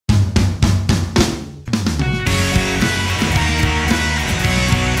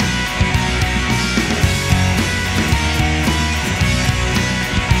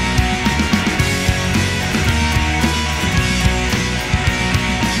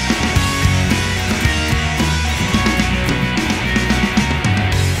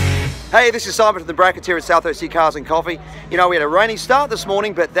Hey, this is Simon from the Brackets here at South OC Cars and Coffee. You know, we had a rainy start this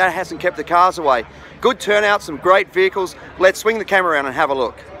morning, but that hasn't kept the cars away. Good turnout, some great vehicles. Let's swing the camera around and have a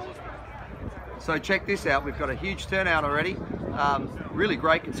look. So check this out, we've got a huge turnout already. Really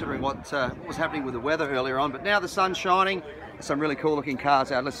great considering what was happening with the weather earlier on, but now the sun's shining. Some really cool looking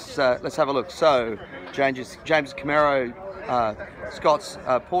cars out. Let's have a look. So James Camaro, Scott's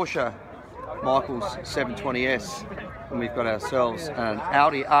Porsche Michael's 720S, and we've got ourselves an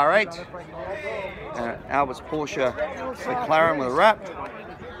Audi R8, Albert's Porsche McLaren with a wrap,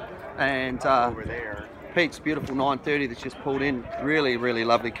 and Pete's beautiful 930 that's just pulled in. Really, really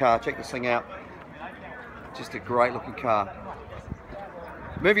lovely car. Check this thing out. Just a great looking car.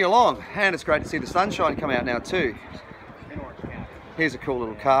 Moving along, and it's great to see the sunshine come out now too. Here's a cool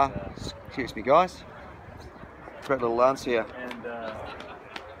little car. Excuse me, guys. Great little Lancia.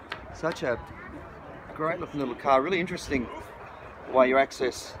 Such a great looking little car. Really interesting the way you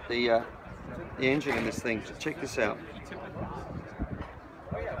access the engine in this thing. Check this out.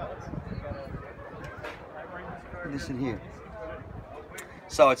 This in here.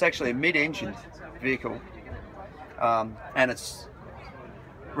 So it's actually a mid-engined vehicle, and it's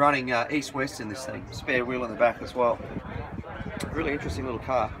running east-west in this thing. Spare wheel in the back as well. Really interesting little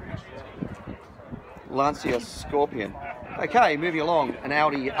car. Lancia Scorpion. Okay, moving along, an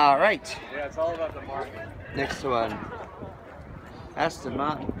Audi R8. Yeah, it's all about the market. Next to an Aston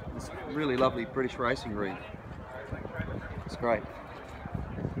Martin. It's really lovely British racing rig. It's great.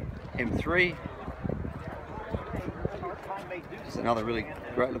 M3. There's another really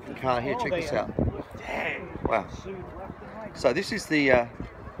great looking car here. Check this out. Wow. So this is the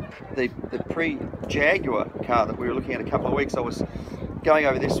pre-Jaguar car that we were looking at a couple of weeks. I was going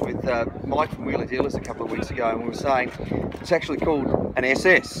over this with Mike from Wheeler Dealers a couple of weeks ago, and we were saying it's actually called an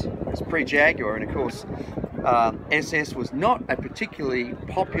SS. It's pre-Jaguar, and of course SS was not a particularly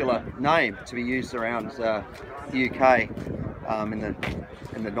popular name to be used around the UK in the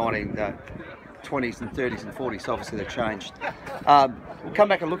 1920s and 30s and 40s. So obviously they've changed. We'll come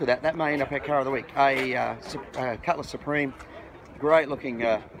back and look at that. That may end up our car of the week. A Cutlass Supreme, great looking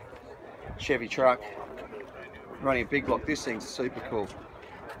Chevy truck, running a big block. This thing's super cool.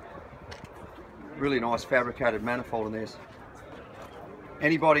 Really nice fabricated manifold in this.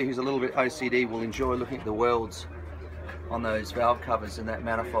 Anybody who's a little bit OCD will enjoy looking at the welds on those valve covers in that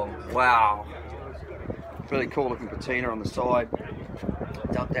manifold. Wow. Really cool looking patina on the side.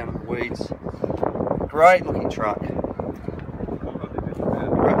 Dumped down in the weeds. Great looking truck. Great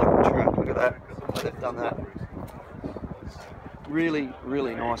looking truck. Look at that. They've done that. Really,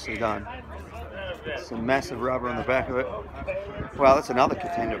 really nicely done. Some massive rubber on the back of it. Wow, that's another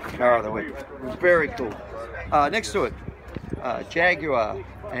contender for car of the week. Very cool. Next to it, Jaguar,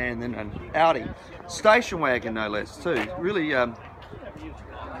 and then an Audi station wagon, no less, too. Really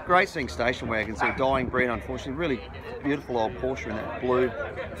great seeing station wagons. They're a dying breed, unfortunately. Really beautiful old Porsche in that blue.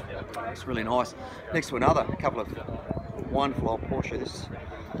 It's really nice. Next to another, a couple of wonderful old Porsche. This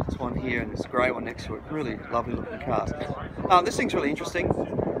one here and this grey one next to it. Really lovely looking cars. This thing's really interesting.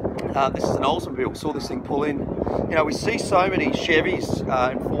 This is an Oldsmobile. Saw this thing pull in. You know, we see so many Chevys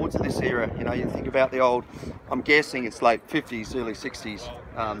and Fords of this era. You know, you think about the old, I'm guessing it's late 50s, early 60s,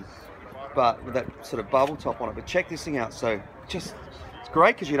 but with that sort of bubble top on it. But check this thing out. So just, it's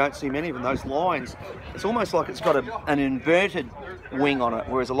great because you don't see many of them. Those lines, it's almost like it's got an inverted wing on it,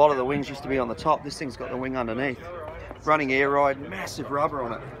 whereas a lot of the wings used to be on the top. This thing's got the wing underneath. Running air ride, massive rubber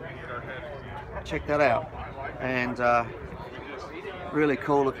on it. Check that out. And really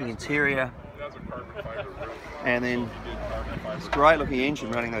cool looking interior, and then this great looking engine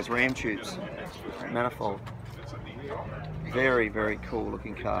running those ram tubes, manifold. Very, very cool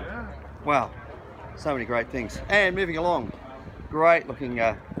looking car. Wow, so many great things. And moving along, great looking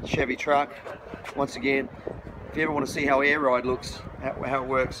Chevy truck. Once again, if you ever want to see how air ride looks, how it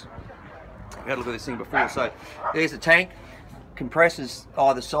works, we had a look at this thing before. So there's a tank, compressors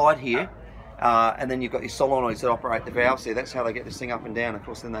either side here. And then you've got these solenoids that operate the valves there. That's how they get this thing up and down. Of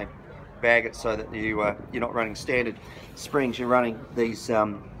course, then they bag it so that you're not running standard springs. You're running these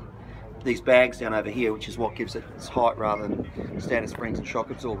bags down over here, which is what gives it its height rather than standard springs and shock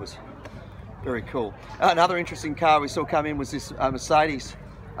absorbers. Very cool. Another interesting car we saw come in was this Mercedes.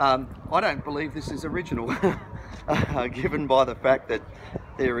 I don't believe this is original, given by the fact that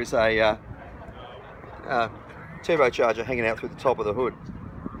there is a turbocharger hanging out through the top of the hood.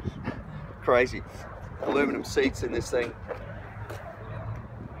 Crazy. Aluminum seats in this thing.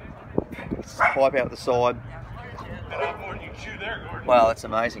 Pipe out the side. Wow, that's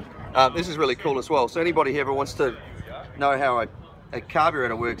amazing. This is really cool as well. So anybody who ever wants to know how a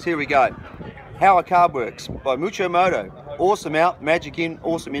carburetor works, here we go. How a Card Works by Mucho Moto. Awesome out, magic in,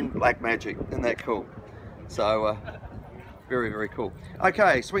 awesome in, black magic. Isn't that cool? So, very, very cool.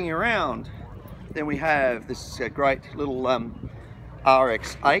 Okay, swinging around. Then we have this great little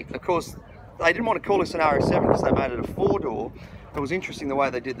RX-8. Of course, they didn't want to call this an RX-7 because they made it a 4-door. It was interesting the way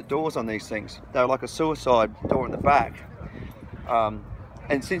they did the doors on these things. They were like a suicide door in the back.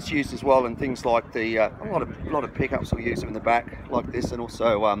 And since used as well in things like the, a lot of pickups will use them in the back like this, and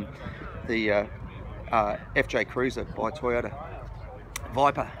also the FJ Cruiser by Toyota.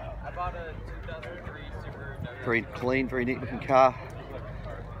 Viper. Very clean, very neat looking car.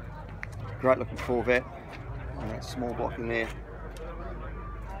 Great looking Corvette. And that small block in there.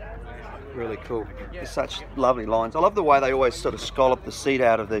 Really cool. There's such lovely lines. I love the way they always sort of scallop the seat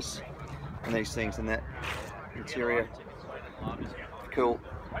out of this and these things in that interior. Cool.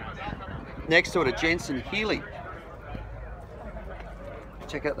 Next to it, a Jensen Healy.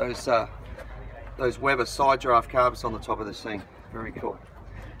 Check out those Weber side draft carbs on the top of this thing. Very cool.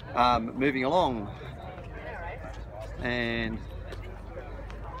 Moving along, and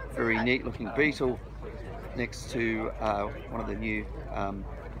very neat looking Beetle next to one of the new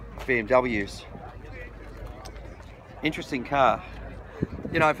BMWs. Interesting car.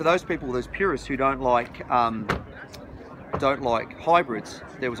 You know, for those people, those purists who don't like hybrids,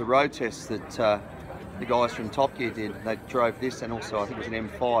 there was a road test that the guys from Top Gear did. They drove this, and also I think it was an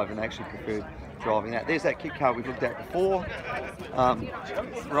M5, and they actually preferred driving that. There's that kit car we've looked at before.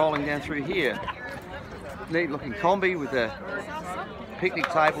 Rolling down through here, neat looking combi with a picnic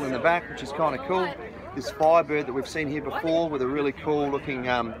table in the back, which is kind of cool. This Firebird that we've seen here before with a really cool looking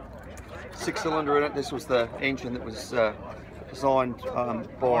 6-cylinder in it. This was the engine that was designed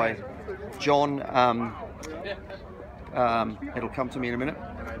by John, it'll come to me in a minute,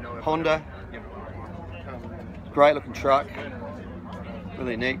 Honda. Great looking truck,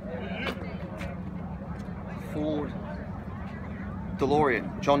 really neat. Ford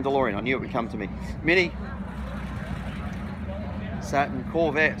DeLorean, John DeLorean, I knew it would come to me. Mini, Saturn,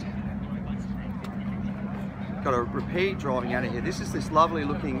 Corvette. Got a repeat driving out of here. This is this lovely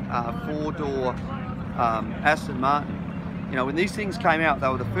looking 4-door Aston Martin. You know, when these things came out, they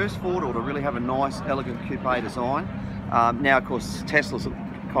were the first 4-door to really have a nice, elegant coupe design. Now, of course, Tesla's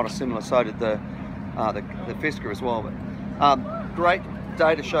kind of similar, so did the Fisker as well. But great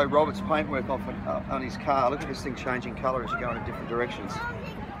day to show Robert's paintwork off on his car. Look at this thing changing colour as you go in different directions.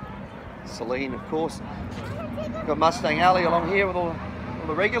 Celine, of course. Got Mustang Alley along here with all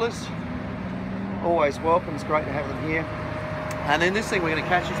the regulars. Always welcome, it's great to have them here. And then this thing, we're going to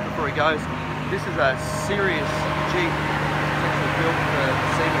catch this before he goes. This is a serious Jeep. It's actually built for the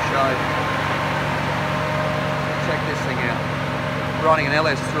SEMA show. Check this thing out. Running an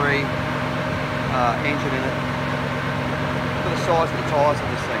LS3 engine in it. Look at the size of the tyres on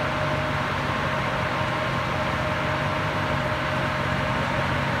this thing.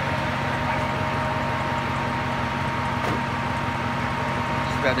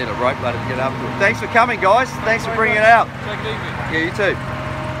 About need a rope ladder to get up to it. Thanks for coming, guys. Thanks for bringing it out. Take it easy. Yeah, you too.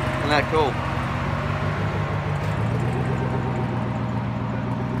 Isn't that cool?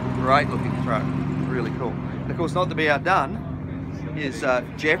 Great looking truck. Really cool. And of course, not to be outdone is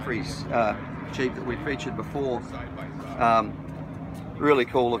Jeffrey's Jeep that we featured before. Really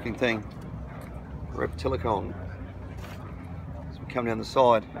cool looking thing. Reptilicon. As we come down the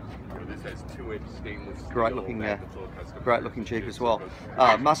side. Great looking Jeep as well.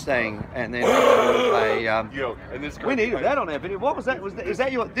 Mustang, and then we needed that on our video. What was that? Is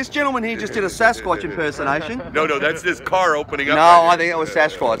that your? This gentleman here just did a Sasquatch impersonation. No, that's this car opening up. No, I think it was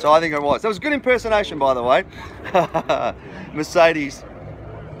Sasquatch. I think it was. That was a good impersonation, by the way. Mercedes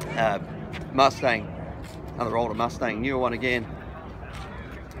Mustang, another older Mustang, newer one again.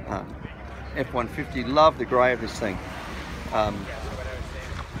 F-150. Love the grey of this thing.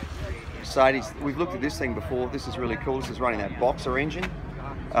 Mercedes, we've looked at this thing before. This is really cool. This is running that Boxer engine.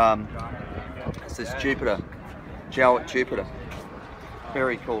 It's this Jupiter, Jowett Jupiter.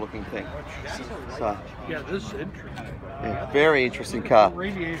 Very cool looking thing. So, yeah, this is interesting. Yeah, very interesting car.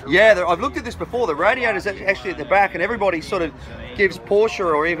 Yeah, I've looked at this before. The radiator's actually at the back, and everybody sort of gives Porsche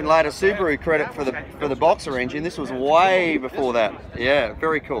or even later Subaru credit for the Boxer engine. This was way before that. Yeah,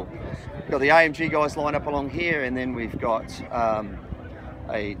 very cool. Got the AMG guys lined up along here, and then we've got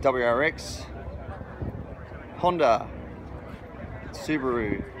a WRX, Honda,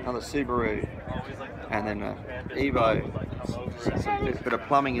 Subaru, another Subaru, and then Evo. A bit of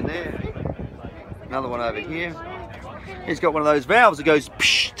plumbing in there. Another one over here. He's got one of those valves that goes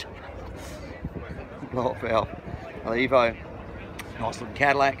psht. Blow-off valve. Another Evo. Nice looking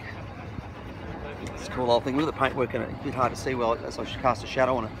Cadillac. It's a cool old thing. Look at the paintwork in it. It's a bit hard to see well as I cast a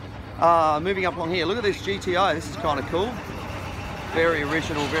shadow on it. Moving up along here, look at this GTO. This is kind of cool. Very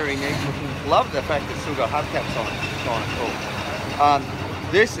original, very neat looking. Love the fact that it's still got hubcaps on it. It's kind of cool.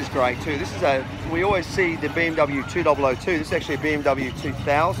 This is great too. This is we always see the BMW 2002. This is actually a BMW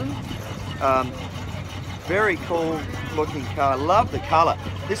 2000. Very cool looking car. Love the colour.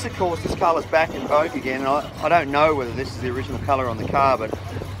 This, of course, this colour's back in vogue again. And I don't know whether this is the original colour on the car, but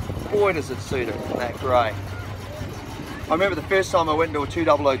boy does it suit it, that grey. I remember the first time I went into a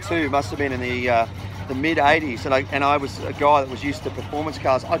 2002, must have been in the mid 80s, and I was a guy that was used to performance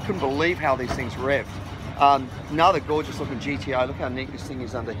cars. I couldn't believe how these things revved. Another gorgeous looking GTO. Look how neat this thing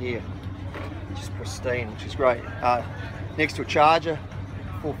is under here. Just pristine, which is great. Next to a Charger,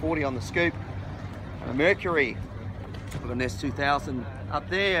 440 on the scoop. A Mercury. We've got an S2000 up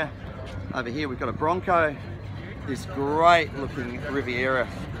there. Over here we've got a Bronco. This great looking Riviera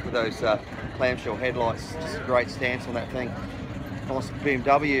with those clamshell headlights. Just a great stance on that thing. Nice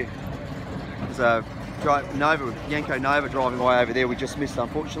BMW. There's a Nova, Yenko Nova driving away over there. We just missed,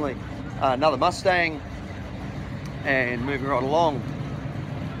 unfortunately. Another Mustang. And moving right along,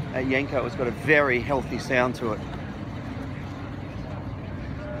 that Yenko has got a very healthy sound to it.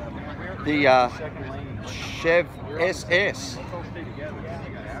 The Chev SS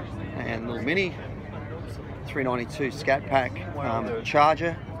and little Mini 392 Scat Pack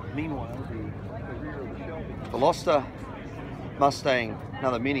Charger. Veloster Mustang,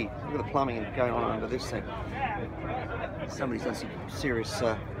 another Mini. Look at the plumbing going on under this thing. Somebody's done some serious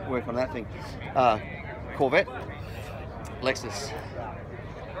work on that thing. Corvette, Lexus,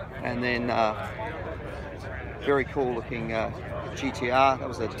 and then very cool looking GTR. That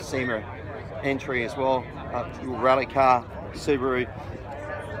was a SEMA entry as well. Little rally car, Subaru.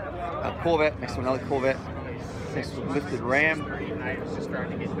 Corvette, next to another Corvette. Next to a lifted Ram.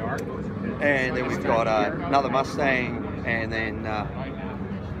 And then we've got another Mustang, and then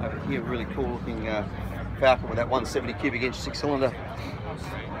over here, really cool looking Falcon with that 170 cubic inch 6-cylinder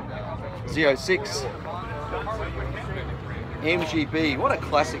Z06 MGB. What a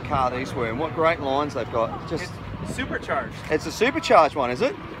classic car these were, and what great lines they've got. Just supercharged. It's a supercharged one, is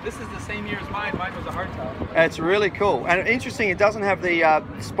it? This is the same year as mine. Mine was a hardtop. It's really cool, and interesting. It doesn't have the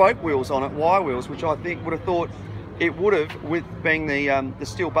spoke wheels on it, Y wheels, which I think would have thought it would have, with being the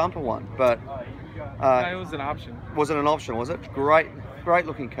steel bumper one. But it was an option. Was it an option? Was it? Great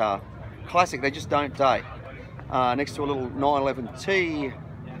looking car. Classic. They just don't date. Next to a little 911T,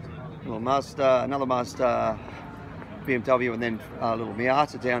 little Mazda, another Mazda, BMW, and then a little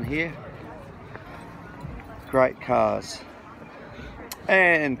Miata down here. Great cars.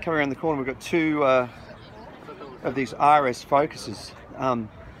 And coming around the corner, we've got two of these RS Focuses.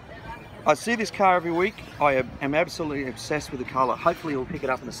 I see this car every week. I am absolutely obsessed with the colour. Hopefully you'll pick it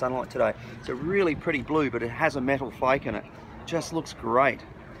up in the sunlight today. It's a really pretty blue, but it has a metal flake in it. Just looks great.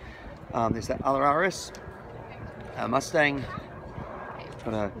 There's that other RS, Mustang.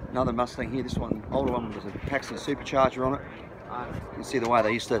 Got another Mustang here. This one, older one, with a Paxton supercharger on it. You can see the way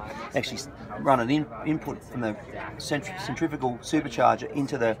they used to actually run an input from the centrifugal supercharger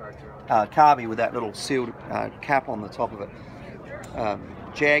into the carby with that little sealed cap on the top of it.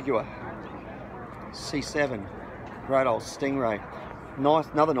 Jaguar C7, great old Stingray. Nice,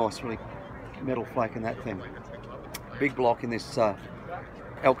 another nice really metal flake in that thing. Big block in this El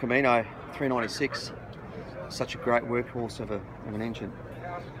Camino 396. Such a great workhorse of an engine.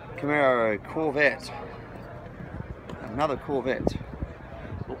 Camaro Corvette. Another Corvette.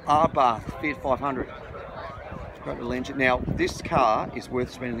 Little Abarth Fiat 500. Great little engine. Now, this car is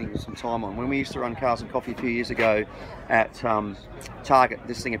worth spending some time on. When we used to run Cars and Coffee a few years ago at Target,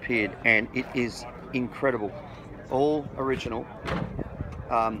 this thing appeared, and it is incredible. All original.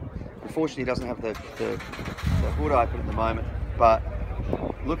 Unfortunately, it doesn't have the hood open at the moment, but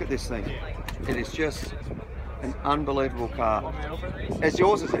look at this thing. It is just an unbelievable car. It's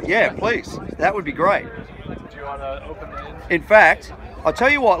yours, is it? Yeah, please. That would be great. Do you want to open it in fact, I'll tell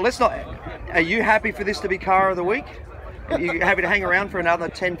you what, let's not... Are you happy for this to be Car of the Week? Are you happy to hang around for another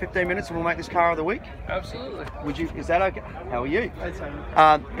 10-15 minutes and we'll make this Car of the Week? Absolutely. Would you? Is that okay? How are you? That's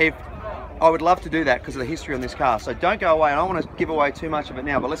If I would love to do that because of the history on this car. So don't go away. I don't want to give away too much of it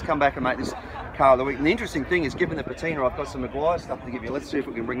now, but let's come back and make this Car of the Week. And the interesting thing is, given the patina, I've got some Maguire stuff to give you. Let's see if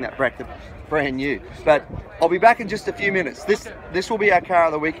we can bring that back to brand new. But I'll be back in just a few minutes. This will be our Car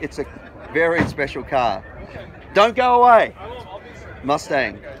of the Week. It's a very special car. Don't go away.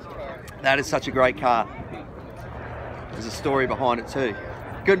 Mustang. That is such a great car. There's a story behind it too.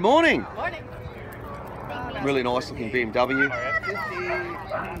 Good morning. Morning. Really nice looking BMW.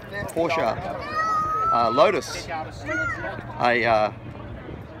 Porsche. Lotus. A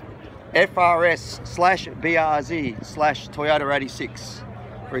FRS/BRZ/Toyota 86.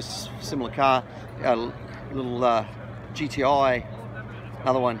 very similar car. Little GTI,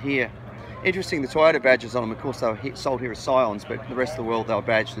 another one here. Interesting, the Toyota badges on them. Of course, they were sold here as Scions, but the rest of the world they were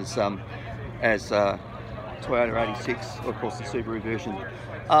badged as Toyota 86, or of course the Subaru version.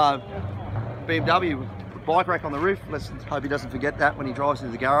 BMW bike rack on the roof. Let's hope he doesn't forget that when he drives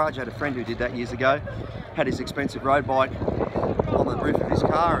into the garage. I had a friend who did that years ago. Had his expensive road bike on the roof of his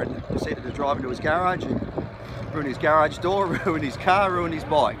car and proceeded to drive into his garage and ruin his garage door, ruin his car, ruin his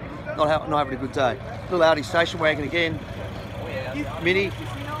bike. Not having a good day. Little Audi station wagon again. Mini.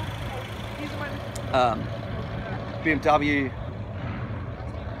 BMW,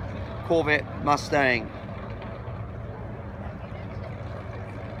 Corvette, Mustang.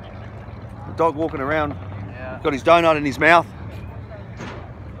 The dog walking around, got his donut in his mouth.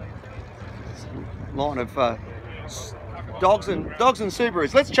 Line of dogs and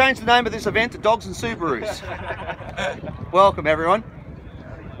Subarus. Let's change the name of this event to Dogs and Subarus. Welcome everyone.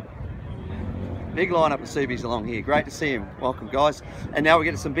 Big lineup of Subis along here. Great to see him. Welcome guys. And now we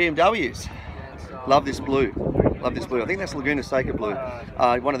get to some BMWs. Love this blue. Love this blue. I think that's Laguna Seca blue.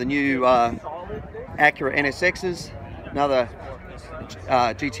 One of the new Acura NSXs. Another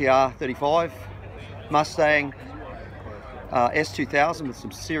GTR 35. Mustang S2000 with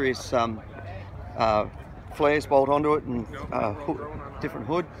some serious flares bolt onto it and different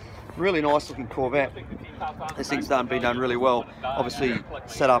hood. Really nice looking Corvette. This thing's been done really well. Obviously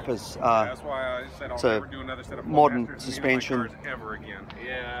set up as it's a modern suspension.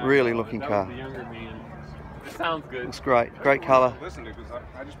 Really looking car. It sounds good. Looks great. Great colour.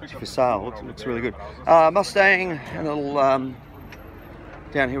 For sale. Looks really good. Mustang and a little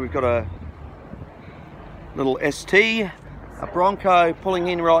down here we've got a little ST, a Bronco pulling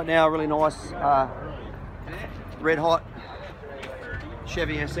in right now. Really nice red hot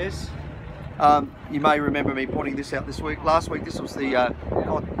Chevy SS. You may remember me pointing this out last week. This was the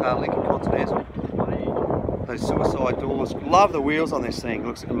Lincoln Continental. Those suicide doors. Love the wheels on this thing.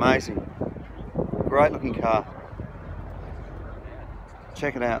 Looks amazing. Great looking car.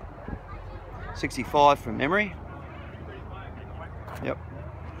 Check it out. 65 from memory. Yep.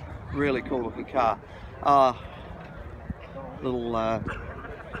 Really cool looking car. Little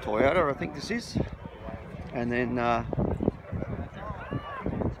Toyota, I think this is. And then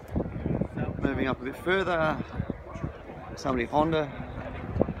moving up a bit further, somebody Honda,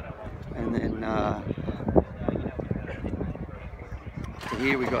 and then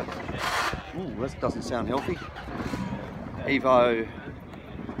here we got, ooh, this doesn't sound healthy, Evo,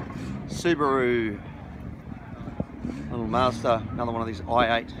 Subaru, little Mazda, another one of these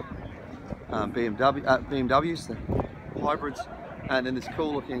i8 BMWs, the hybrids, and then this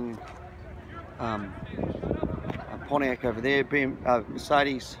cool looking Pontiac over there,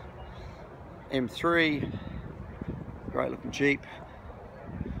 Mercedes M3, great looking Jeep,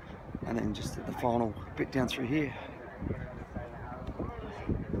 and then just the final bit down through here.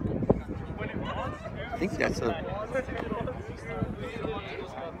 I think that's a,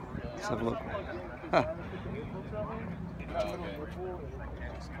 let's have a look. Huh.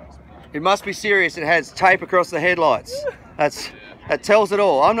 It must be serious. It has tape across the headlights. That tells it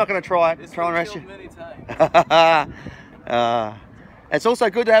all. I'm not going to try it. Try and race you. It's also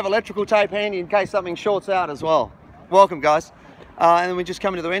good to have electrical tape handy in case something shorts out as well. Welcome guys. And then we're just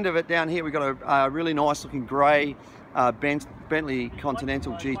coming to the end of it. Down here we've got a really nice looking grey Bentley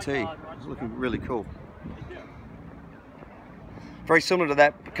Continental GT. It's looking really cool. Very similar to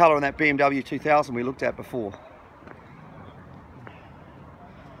that colour in that BMW 2000 we looked at before.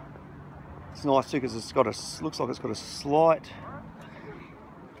 It's nice too because it's got looks like it's got a slight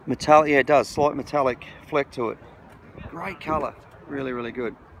metallic, yeah it does, slight metallic fleck to it. Great colour, really, really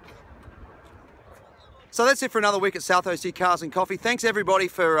good. So that's it for another week at South OC Cars and Coffee. Thanks everybody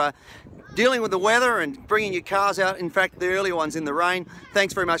for dealing with the weather and bringing your cars out. In fact, the early ones in the rain.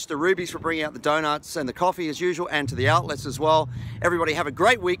 Thanks very much to Ruby's for bringing out the donuts and the coffee as usual, and to the outlets as well. Everybody have a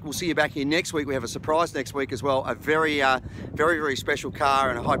great week. We'll see you back here next week. We have a surprise next week as well. A very, very special car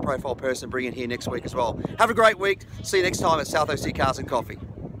and a high profile person bringing here next week as well. Have a great week. See you next time at South OC Cars and Coffee.